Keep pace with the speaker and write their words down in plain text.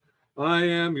I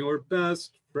am your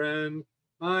best friend.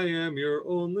 I am your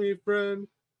only friend.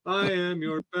 I am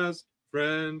your best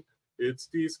friend. It's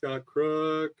D. Scott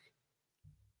Crook.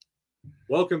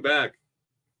 Welcome back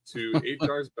to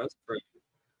HR's Best Friend,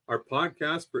 our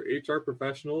podcast for HR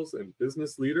professionals and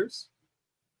business leaders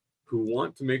who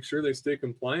want to make sure they stay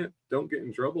compliant, don't get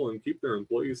in trouble, and keep their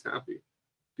employees happy.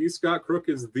 D. Scott Crook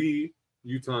is the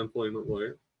Utah employment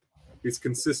lawyer. He's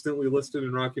consistently listed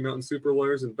in Rocky Mountain Super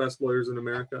Lawyers and Best Lawyers in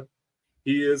America.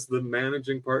 He is the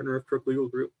managing partner of Crook Legal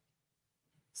Group.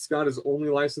 Scott is only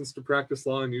licensed to practice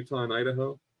law in Utah and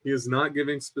Idaho. He is not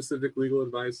giving specific legal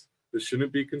advice. This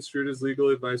shouldn't be construed as legal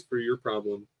advice for your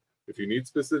problem. If you need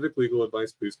specific legal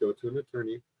advice, please go to an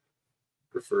attorney,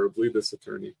 preferably this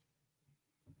attorney.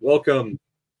 Welcome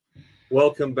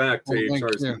back to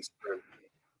HR's Best Friend.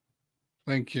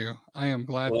 Thank you. I am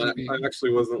glad to be. I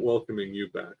actually wasn't welcoming you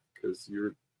back because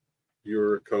you're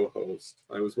a co-host.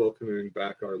 I was welcoming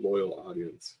back our loyal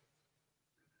audience.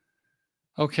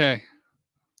 Okay.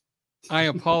 I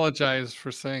apologize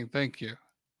for saying thank you.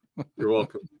 You're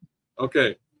welcome.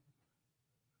 Okay.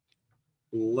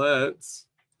 Let's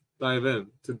dive in.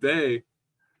 Today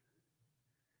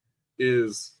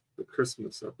is the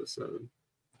Christmas episode.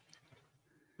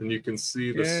 And you can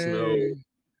see the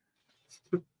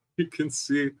snow. You can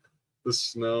see the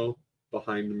snow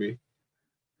behind me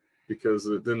because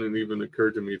it didn't even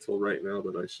occur to me till right now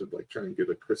that I should try and get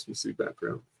a Christmassy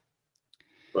background.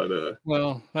 But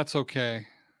well, that's okay.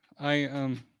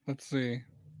 Let's see.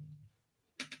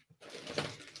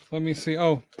 Let me see.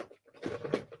 Oh.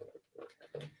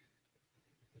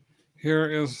 Here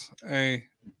is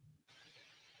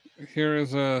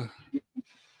a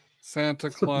Santa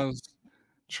Claus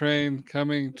train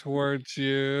coming towards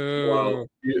you. Wow.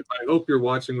 I hope you're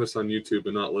watching this on YouTube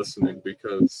and not listening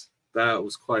because that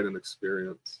was quite an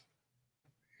experience.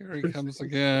 Here he comes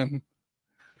again.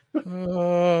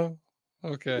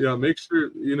 Okay. Yeah, make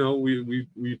sure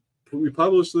we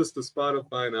publish this to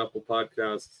Spotify and Apple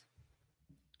Podcasts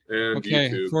and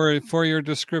YouTube. For your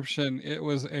description, it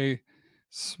was a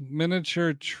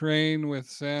miniature train with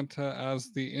Santa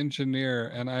as the engineer,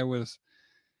 and I was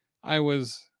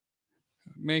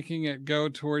making it go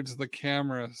towards the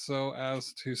camera so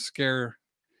as to scare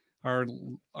our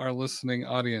listening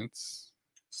audience.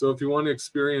 So if you want to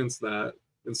experience that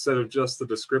instead of just the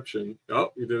description,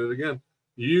 oh, you did it again.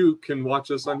 You can watch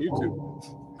us on YouTube.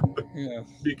 Yeah.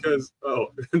 Because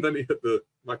and then he hit the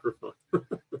microphone.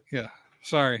 Yeah.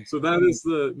 Sorry. So that is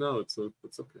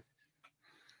it's okay.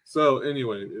 So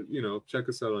anyway, check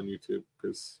us out on YouTube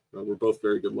because we're both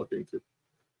very good looking too.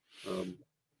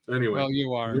 Anyway. Well,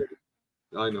 you are.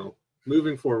 I know.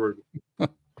 Moving forward.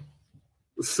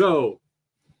 So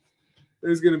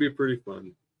it's going to be pretty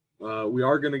fun. We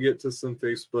are going to get to some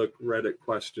Facebook Reddit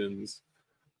questions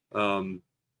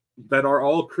that are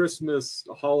all Christmas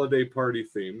holiday party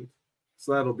themed.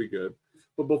 So that'll be good.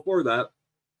 But before that,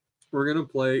 we're going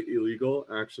to play illegal,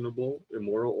 actionable,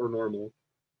 immoral, or normal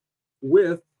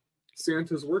with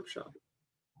Santa's workshop,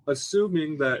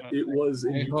 assuming that it was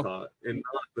in Utah and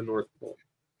not the North Pole.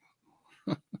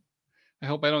 I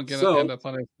hope I don't end up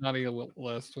on a naughty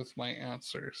list with my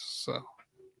answers. So,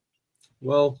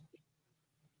 well,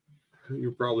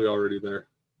 you're probably already there.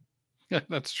 Yeah,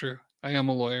 that's true. I am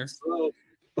a lawyer.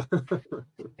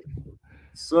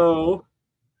 So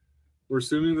we're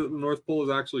assuming that the North Pole is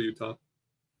actually Utah.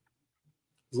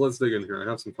 So let's dig in here. I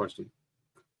have some questions.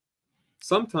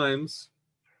 Sometimes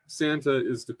Santa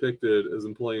is depicted as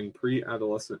employing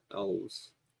pre-adolescent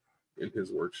elves in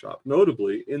his workshop,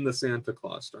 notably in The Santa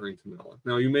Claus starring Tim Allen.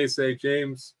 Now, you may say,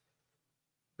 James,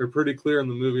 they're pretty clear in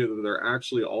the movie that they're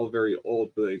actually all very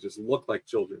old, but they just look like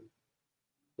children.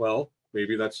 Well,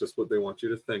 maybe that's just what they want you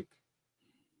to think.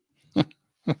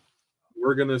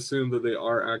 We're going to assume that they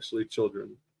are actually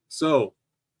children. So,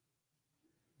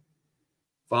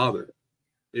 Father,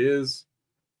 is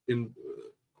in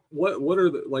what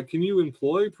are the can you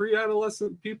employ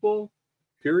pre-adolescent people?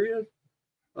 Period.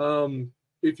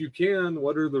 If you can,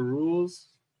 what are the rules?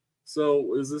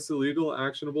 So, is this illegal,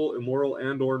 actionable, immoral,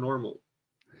 and or normal?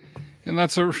 And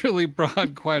that's a really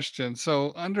broad question.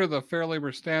 So, under the Fair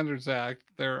Labor Standards Act,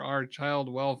 there are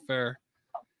child welfare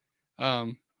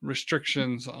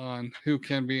restrictions on who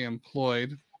can be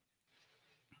employed.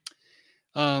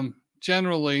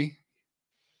 Generally,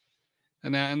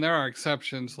 and there are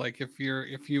exceptions, like if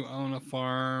you own a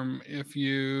farm, if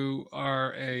you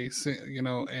are a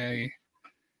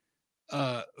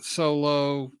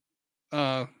solo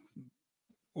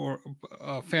or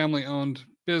a family-owned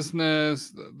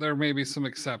business, there may be some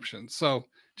exceptions. So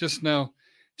just know,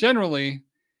 generally,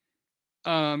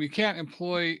 you can't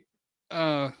employ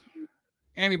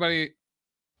anybody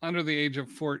under the age of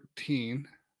 14.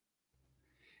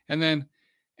 And then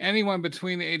anyone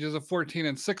between the ages of 14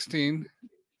 and 16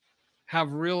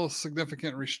 have real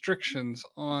significant restrictions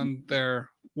on their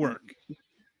work.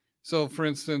 So, for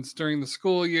instance, during the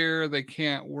school year, they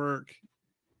can't work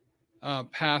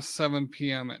past 7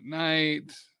 p.m. at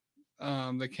night.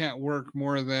 They can't work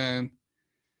more than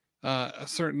a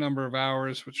certain number of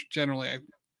hours, which generally I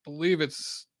believe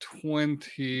it's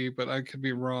 20, but I could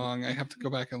be wrong. I have to go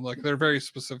back and look. They're very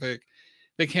specific.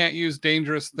 They can't use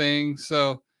dangerous things.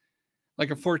 So,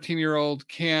 like a 14-year-old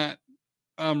can't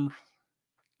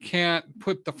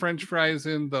put the French fries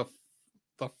in the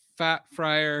fat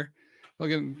fryer.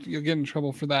 You'll get in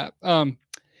trouble for that. And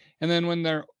then when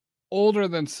they're older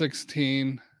than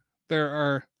 16, there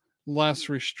are less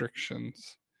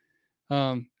restrictions.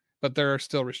 But there are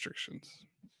still restrictions.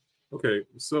 Okay,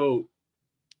 so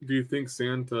do you think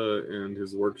Santa and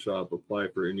his workshop apply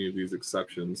for any of these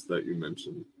exceptions that you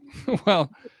mentioned?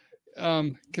 Well,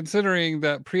 considering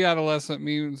that pre-adolescent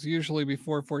means usually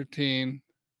before 14,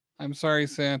 I'm sorry,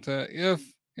 Santa. If,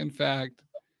 in fact,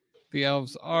 the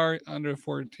elves are under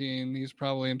 14, he's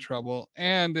probably in trouble.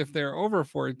 And if they're over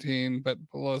 14 but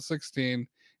below 16,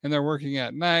 and they're working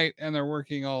at night and they're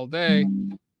working all day,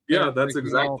 yeah, that's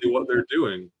exactly what they're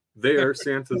doing. They are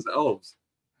Santa's elves.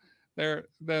 You're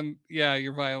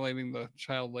violating the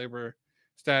child labor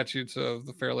statutes of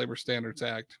the Fair Labor Standards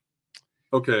Act.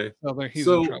 Okay. He's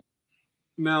in trouble.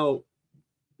 Now,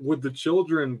 would the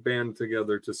children band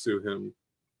together to sue him,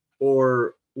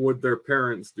 or would their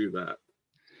parents do that?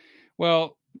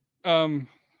 Well,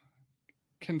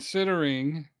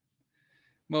 considering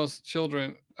most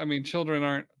children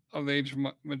aren't of the age of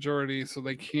majority, so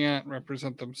they can't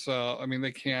represent themselves. I mean,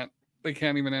 they can't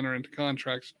even enter into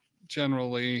contracts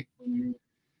generally.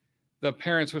 The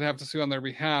parents would have to sue on their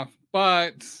behalf,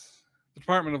 but the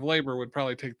Department of Labor would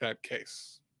probably take that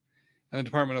case. And the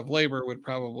Department of Labor would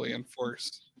probably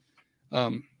enforce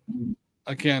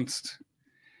against.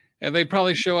 And they'd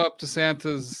probably show up to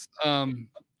Santa's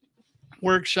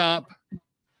workshop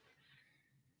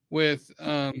with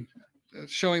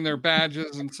showing their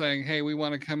badges and saying, "Hey, we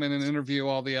want to come in and interview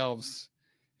all the elves,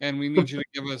 and we need you to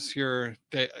give us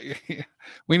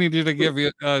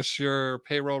us your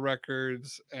payroll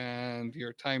records and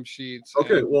your timesheets."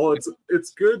 Okay, well,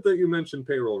 it's good that you mentioned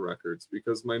payroll records,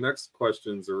 because my next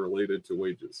questions are related to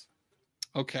wages.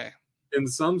 Okay. In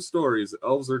some stories,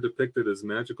 elves are depicted as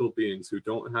magical beings who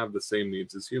don't have the same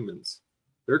needs as humans.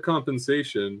 Their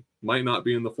compensation might not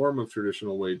be in the form of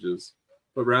traditional wages,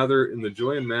 but rather in the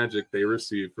joy and magic they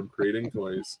receive from creating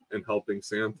toys and helping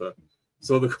Santa.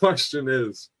 So the question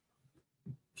is,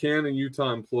 can a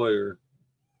Utah employer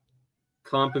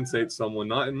compensate someone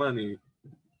not in money,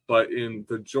 but in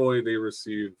the joy they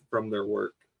receive from their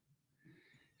work?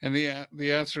 And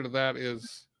the answer to that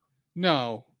is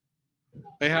no.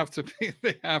 They have to be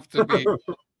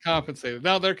compensated.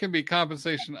 Now, there can be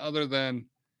compensation other than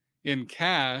in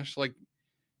cash. Like,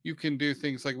 you can do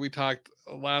things like we talked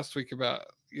last week about,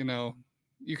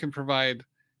 you can provide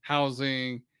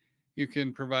housing, you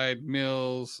can provide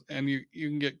meals, and you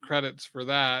can get credits for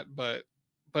that, but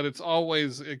it's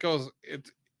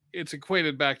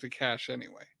equated back to cash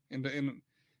anyway, in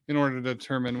order to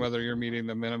determine whether you're meeting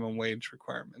the minimum wage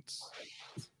requirements.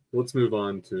 Let's move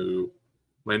on to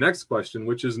my next question,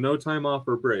 which is no time off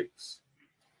or breaks.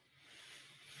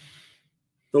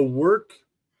 The work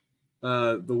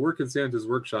in Santa's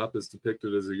workshop is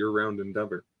depicted as a year-round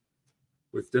endeavor,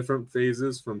 with different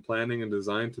phases from planning and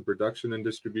design to production and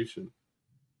distribution.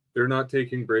 They're not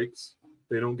taking breaks.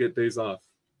 They don't get days off.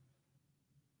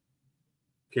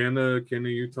 Can a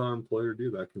Utah employer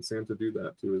do that? Can Santa do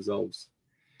that to his elves?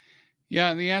 Yeah,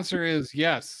 and the answer is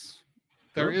yes.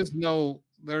 There's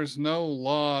no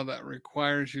law that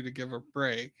requires you to give a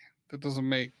break. That doesn't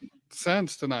make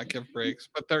sense to not give breaks.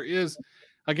 But there is,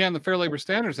 again, the Fair Labor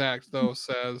Standards Act, though,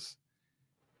 says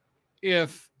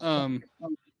if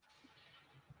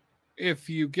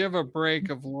you give a break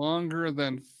of longer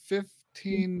than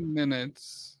 15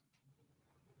 minutes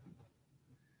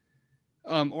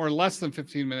or less than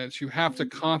 15 minutes, you have to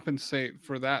compensate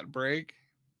for that break.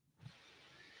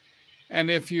 And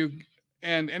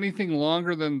anything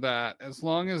longer than that, as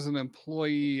long as an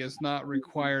employee is not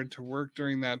required to work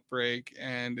during that break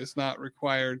and is not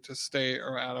required to stay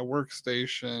or at a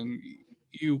workstation,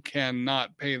 you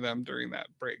cannot pay them during that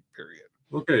break period.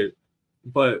 Okay,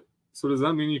 but so does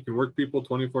that mean you can work people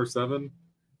 24/7?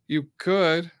 You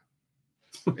could.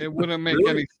 It wouldn't make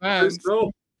any sense.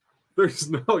 There's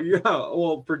no, yeah.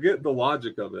 Well, forget the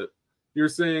logic of it. You're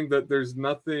saying that there's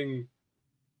nothing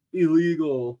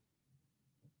illegal,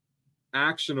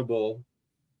 actionable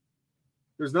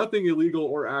There's nothing illegal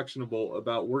or actionable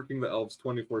about working the elves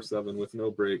 24/7 with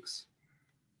no breaks,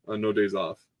 no days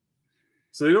off.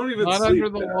 So they don't even Not sleep. under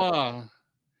the law.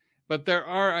 But there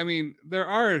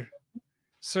are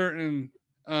certain,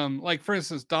 like for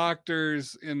instance,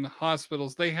 doctors in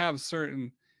hospitals, they have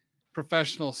certain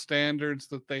professional standards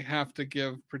that they have to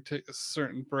give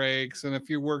certain breaks. And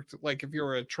if you worked, like if you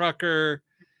were a trucker,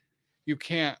 you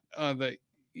can't, the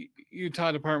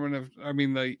Utah Department of,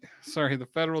 the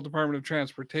Federal Department of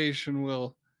Transportation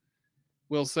will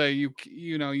say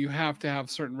you have to have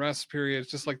certain rest periods,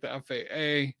 just like the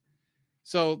FAA.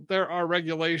 So there are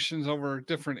regulations over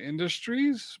different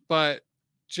industries, but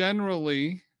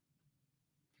generally,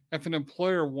 if an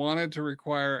employer wanted to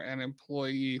require an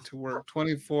employee to work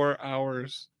 24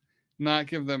 hours, not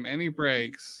give them any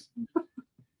breaks,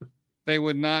 they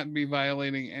would not be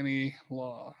violating any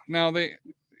law. Now, they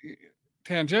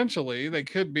tangentially, they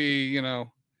could be,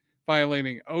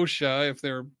 violating OSHA if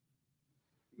they're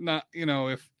not,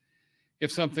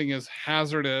 if something is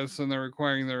hazardous and they're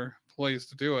requiring their employees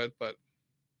to do it. But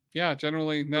yeah,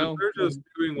 generally, no. They're just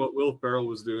doing what Will Ferrell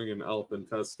was doing in Elf and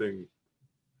testing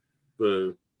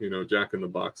the, Jack in the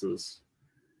Boxes,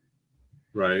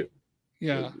 right?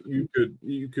 Yeah.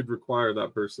 You could require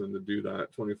that person to do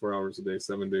that 24 hours a day,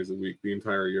 7 days a week, the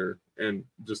entire year, and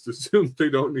just assume they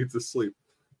don't need to sleep.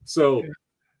 So,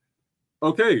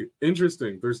 okay,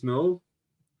 interesting. There's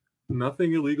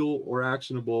nothing illegal or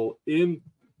actionable in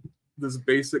this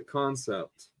basic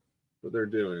concept that they're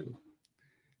doing.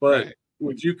 But right.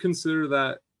 Would you consider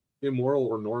that immoral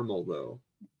or normal, though?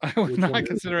 I would not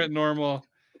consider it normal,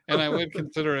 and I would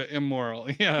consider it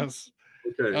immoral. Yes.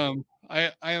 Okay.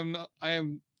 I am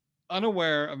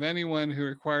unaware of anyone who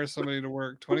requires somebody to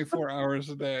work 24 hours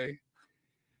a day.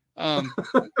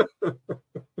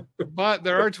 But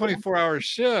there are 24-hour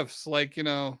shifts, like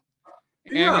ambulance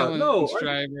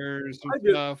drivers and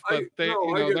stuff. But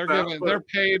they're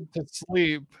paid to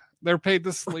sleep. They're paid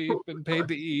to sleep and paid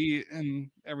to eat and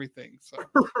everything. So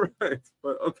right,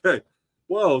 but okay.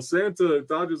 Well, Santa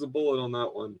dodges a bullet on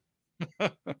that one.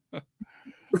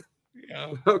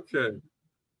 Yeah. Okay.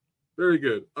 Very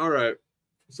good. All right.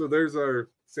 So there's our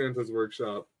Santa's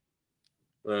workshop.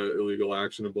 Illegal,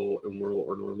 actionable, immoral,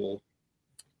 or normal.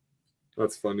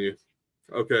 That's funny.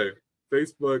 Okay.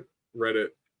 Facebook, Reddit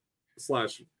 /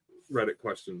 Reddit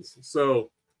questions. So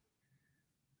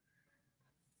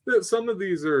some of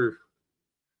these are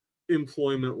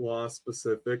employment law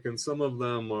specific, and some of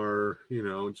them are,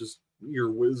 just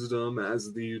your wisdom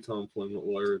as the Utah employment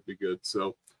lawyer would be good.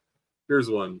 So here's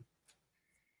one.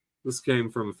 This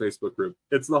came from a Facebook group.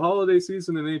 It's the holiday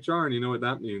season in HR, and you know what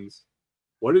that means.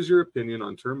 What is your opinion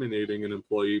on terminating an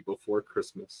employee before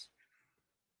Christmas?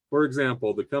 For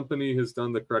example, the company has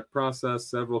done the correct process,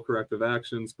 several corrective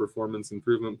actions, performance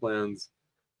improvement plans,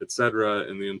 etc.,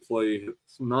 and the employee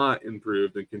has not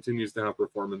improved and continues to have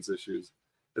performance issues.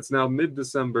 It's now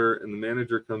mid-December, and the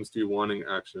manager comes to you wanting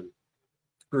action.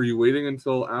 Are you waiting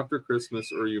until after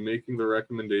Christmas, or are you making the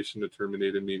recommendation to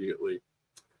terminate immediately?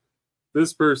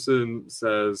 This person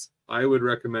says, I would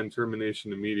recommend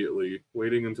termination immediately.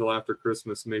 Waiting until after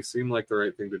Christmas may seem like the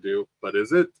right thing to do, but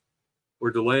is it?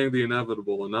 We're delaying the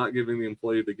inevitable and not giving the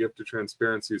employee the gift of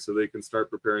transparency so they can start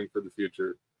preparing for the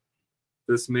future.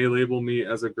 This may label me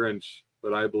as a Grinch,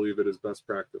 but I believe it is best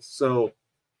practice. So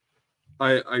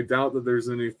I doubt that there's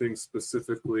anything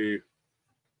specifically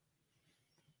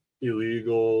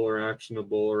illegal or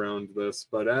actionable around this,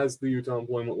 but as the Utah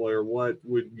employment lawyer, what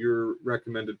would your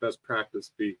recommended best practice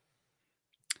be?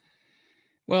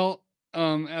 Well,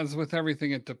 as with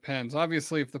everything, it depends.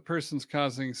 Obviously, if the person's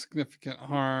causing significant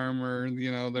harm, or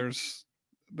there's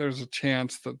a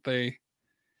chance that they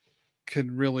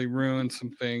could really ruin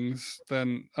some things,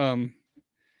 then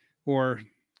or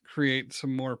create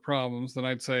some more problems, then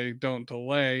I'd say don't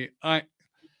delay. I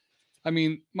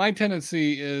mean, my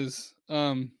tendency is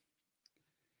to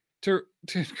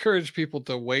encourage people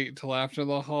to wait till after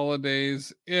the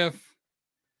holidays if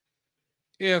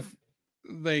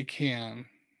they can.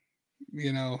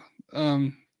 I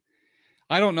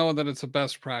don't know that it's a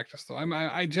best practice, though.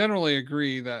 I generally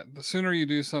agree that the sooner you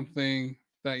do something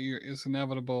that is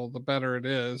inevitable, the better it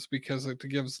is, because it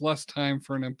gives less time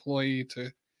for an employee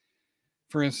to,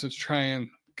 for instance, try and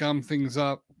gum things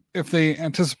up. If they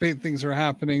anticipate things are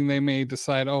happening, they may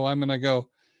decide, oh, I'm going to go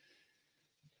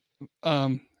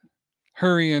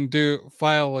hurry and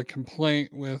file a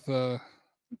complaint with a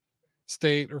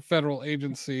state or federal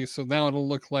agency. So now it'll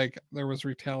look like there was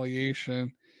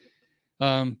retaliation.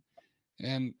 And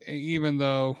even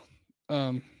though,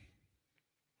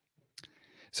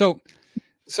 so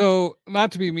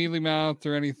not to be mealy mouthed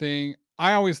or anything,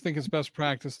 I always think it's best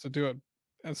practice to do it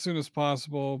as soon as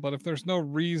possible. But if there's no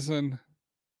reason,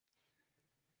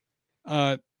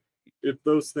 if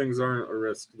those things aren't a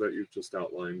risk that you've just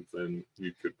outlined, then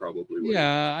you could probably wait.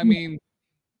 yeah, I mean,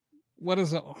 what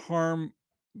does it harm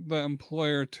the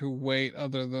employer to wait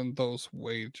other than those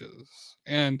wages?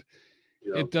 And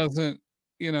Yeah. it doesn't,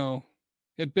 you know,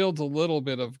 it builds a little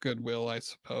bit of goodwill, I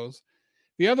suppose.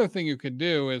 The other thing you could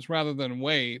do is rather than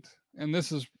wait, and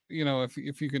this is,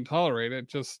 if you can tolerate it,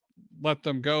 just let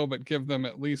them go, but give them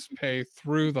at least pay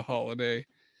through the holiday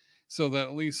so that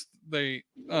at least they're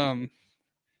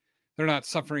not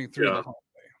suffering through the Yeah. holiday.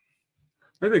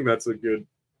 I think that's a good,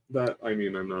 I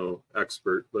mean, I'm no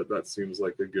expert, but that seems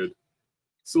like a good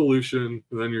solution.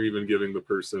 And then you're even giving the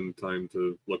person time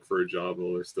to look for a job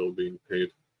while they're still being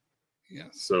paid.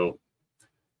 Yes. So,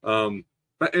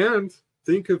 and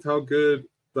think of how good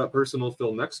that person will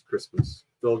feel next Christmas.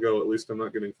 They'll go, at least I'm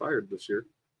not getting fired this year.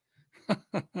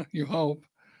 You hope.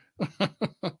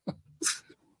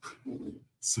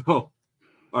 So,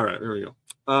 all right, there we go.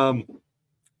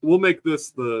 We'll make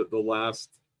this the last,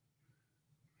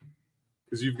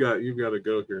 because you've got to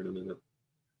go here in a minute.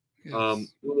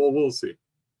 Yes. We'll see.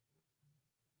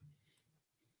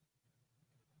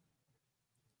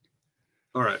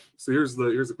 All right. So here's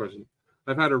the question.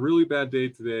 I've had a really bad day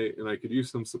today, and I could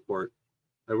use some support.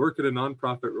 I work at a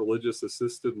nonprofit religious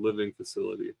assisted living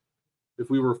facility. If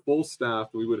we were full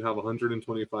staffed, we would have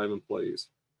 125 employees.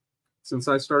 Since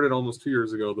I started almost 2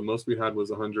 years ago, the most we had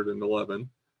was 111.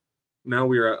 Now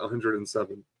we are at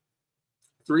 107.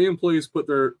 3 employees put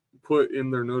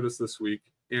in their notice this week,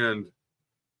 and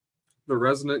the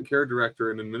resident care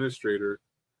director and administrator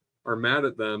are mad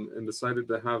at them and decided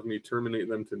to have me terminate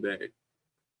them today.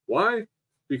 Why?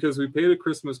 Because we paid a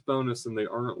Christmas bonus and they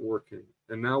aren't working.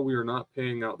 And now we are not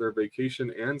paying out their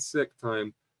vacation and sick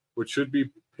time, which should be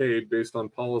paid based on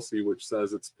policy, which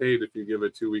says it's paid if you give a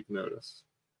 2-week notice.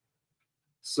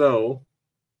 So,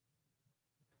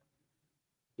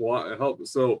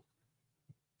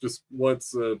 just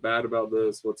what's bad about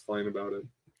this? What's fine about it?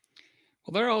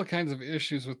 Well, there are all kinds of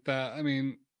issues with that. I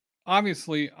mean,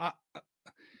 obviously,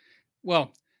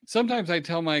 sometimes I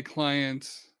tell my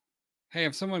clients, hey,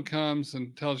 if someone comes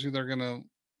and tells you they're gonna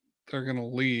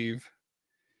leave,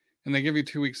 and they give you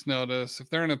 2 weeks notice, if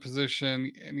they're in a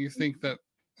position and you think that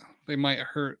they might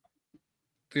hurt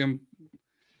the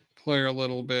employer a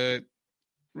little bit,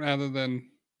 rather than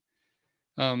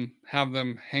have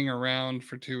them hang around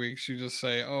for 2 weeks, you just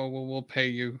say, oh, well, we'll pay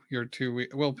you your 2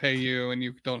 weeks, we'll pay you, and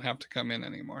you don't have to come in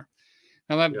anymore.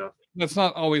 Now that's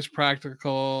not always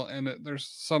practical, and there's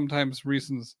sometimes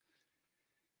reasons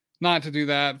not to do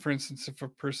that. For instance, if a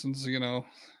person's, a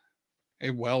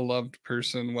well-loved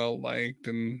person, well-liked,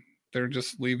 and they're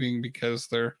just leaving because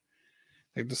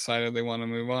they decided they want to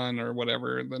move on or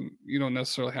whatever, then you don't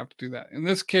necessarily have to do that. In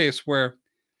this case, where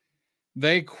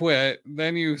they quit,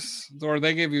 then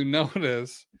they give you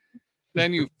notice,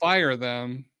 then you fire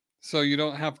them, so you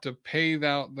don't have to pay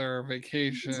out their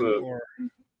vacation or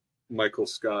Michael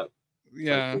Scott.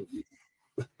 Yeah.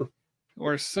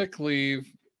 Or sick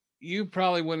leave. You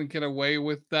probably wouldn't get away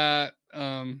with that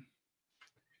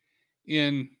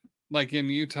in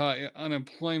Utah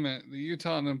unemployment. The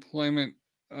Utah unemployment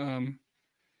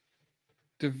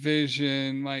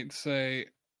division might say,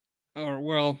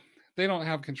 they don't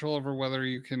have control over whether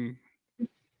you can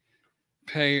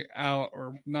pay out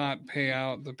or not pay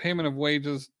out. The Payment of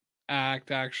Wages Act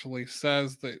actually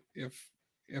says that if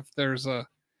there's a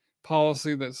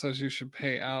policy that says you should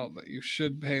pay out, that you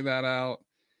should pay that out.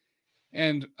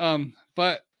 And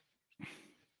but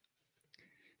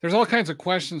there's all kinds of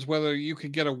questions whether you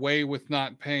could get away with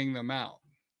not paying them out.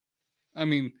 I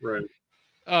mean, right.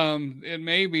 It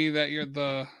may be that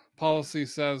the policy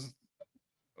says,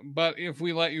 but if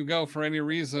we let you go for any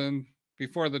reason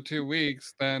before the 2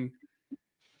 weeks, then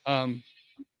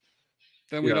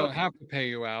we don't have to pay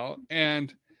you out.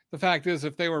 And the fact is,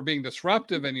 if they were being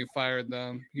disruptive and you fired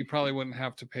them, you probably wouldn't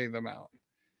have to pay them out.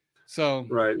 So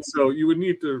right. So you would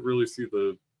need to really see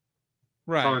the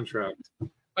contract.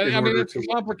 But I mean, it's a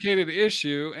complicated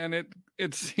issue, and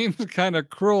it seems kind of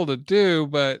cruel to do,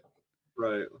 but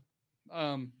right.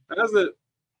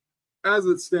 As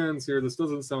it stands here, this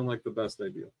doesn't sound like the best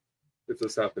idea. If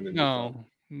this happened in Utah.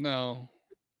 No.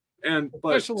 And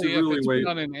especially if it's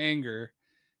done in anger,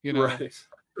 right.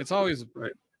 It's always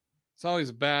right. It's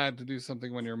always bad to do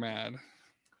something when you're mad.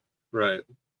 Right.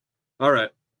 All right.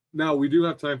 Now we do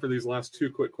have time for these last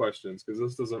 2 quick questions because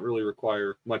this doesn't really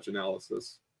require much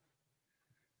analysis.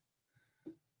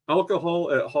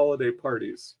 Alcohol at holiday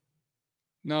parties.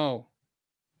 No.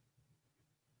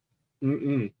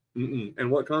 And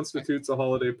what constitutes a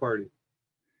holiday party?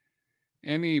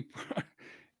 Any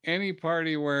any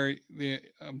party where the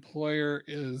employer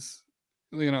is,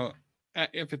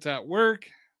 if it's at work,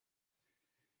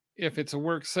 if it's a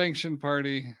work sanctioned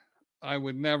party, I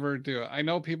would never do it. I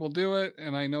know people do it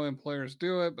and I know employers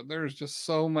do it, but there's just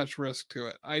so much risk to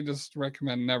it. I just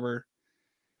recommend never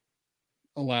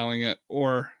allowing it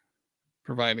or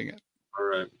providing it. All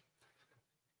right.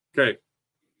 Okay,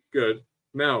 good.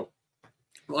 Now,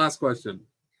 last question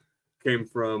came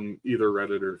from either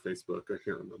Reddit or Facebook. I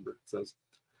can't remember. It says,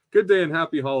 "Good day and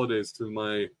happy holidays to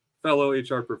my fellow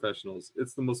HR professionals.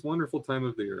 It's the most wonderful time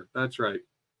of the year. That's right.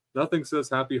 Nothing says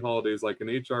happy holidays like an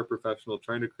HR professional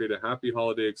trying to create a happy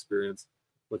holiday experience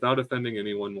without offending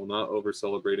anyone while not over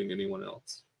celebrating anyone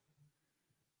else.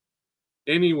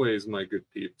 Anyways, my good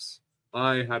peeps,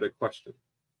 I had a question.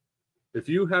 If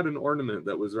you had an ornament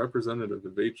that was representative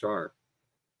of HR,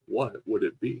 what would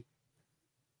it be?"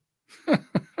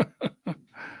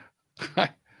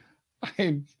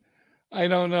 I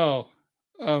don't know.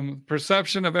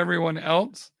 Perception of everyone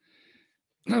else,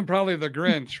 probably the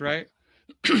Grinch, right?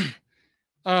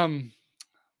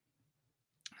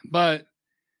 But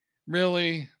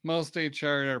really, most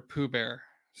HR are Pooh Bear,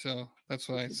 so that's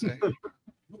what I'd say.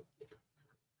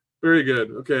 Very good.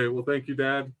 Okay, well, thank you,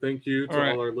 Dad. Thank you to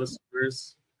All all our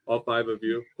listeners, all 5 of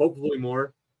you. Hopefully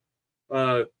more.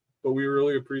 But we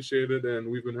really appreciate it, and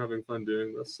we've been having fun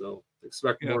doing this, so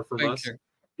expect more from us. You.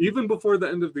 Even before the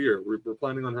end of the year. We're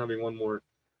planning on having one more,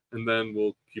 and then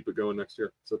we'll keep it going next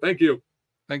year. So thank you.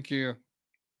 Thank you.